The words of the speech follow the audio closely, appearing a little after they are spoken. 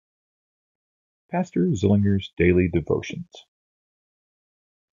Pastor Zillinger's Daily Devotions.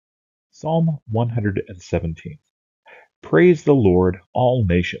 Psalm 117. Praise the Lord, all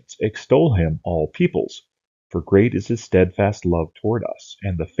nations. Extol him, all peoples. For great is his steadfast love toward us,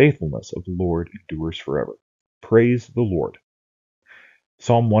 and the faithfulness of the Lord endures forever. Praise the Lord.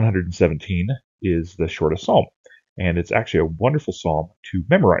 Psalm 117 is the shortest psalm, and it's actually a wonderful psalm to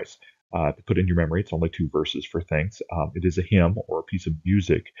memorize. To put in your memory, it's only 2 verses for things. It is a hymn or a piece of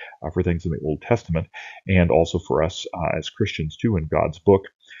music for things in the Old Testament, and also for us as Christians too in God's book.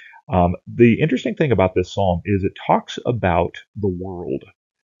 The interesting thing about this psalm is it talks about the world.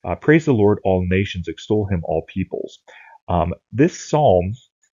 Praise the Lord, all nations, extol him, all peoples. This psalm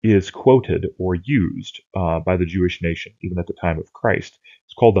is quoted or used by the Jewish nation, even at the time of Christ.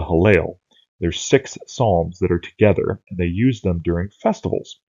 It's called the Hallel. There's 6 psalms that are together, and they use them during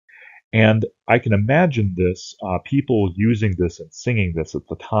festivals. And I can imagine this, people using this and singing this at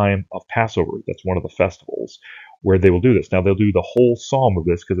the time of Passover. That's one of the festivals where they will do this. Now, they'll do the whole psalm of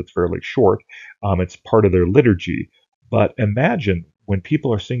this because it's fairly short. It's part of their liturgy. But imagine when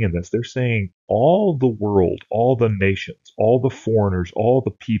people are singing this, they're saying, all the world, all the nations, all the foreigners, all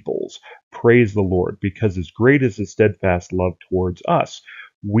the peoples, praise the Lord, because as great is his steadfast love towards us.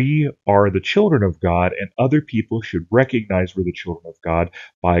 We are the children of God, and other people should recognize we're the children of God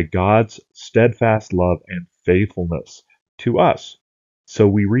by God's steadfast love and faithfulness to us. So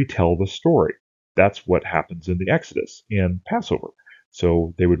we retell the story. That's what happens in the Exodus in Passover.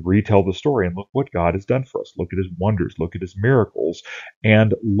 So they would retell the story and look what God has done for us. Look at his wonders, look at his miracles,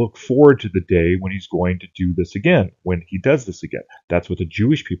 and look forward to the day when he's going to do this again, when he does this again. That's what the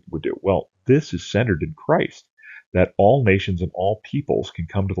Jewish people would do. Well, this is centered in Christ, that all nations and all peoples can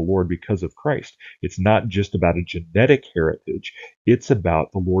come to the Lord because of Christ. It's not just about a genetic heritage. It's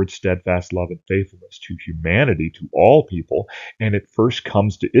about the Lord's steadfast love and faithfulness to humanity, to all people. And it first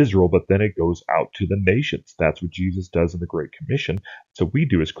comes to Israel, but then it goes out to the nations. That's what Jesus does in the Great Commission. So we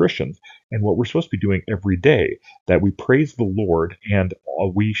do as Christians. And what we're supposed to be doing every day, that we praise the Lord and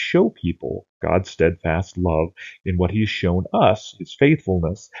we show people God's steadfast love in what he's shown us, his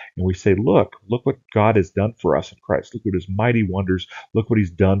faithfulness. And we say, look what God has done for us in Christ. Look at his mighty wonders. Look what he's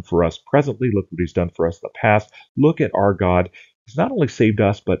done for us presently. Look what he's done for us in the past. Look at our God. He's not only saved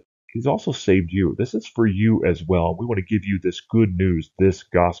us, but he's also saved you. This is for you as well. We want to give you this good news, this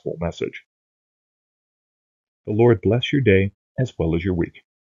gospel message. The Lord bless your day as well as your week.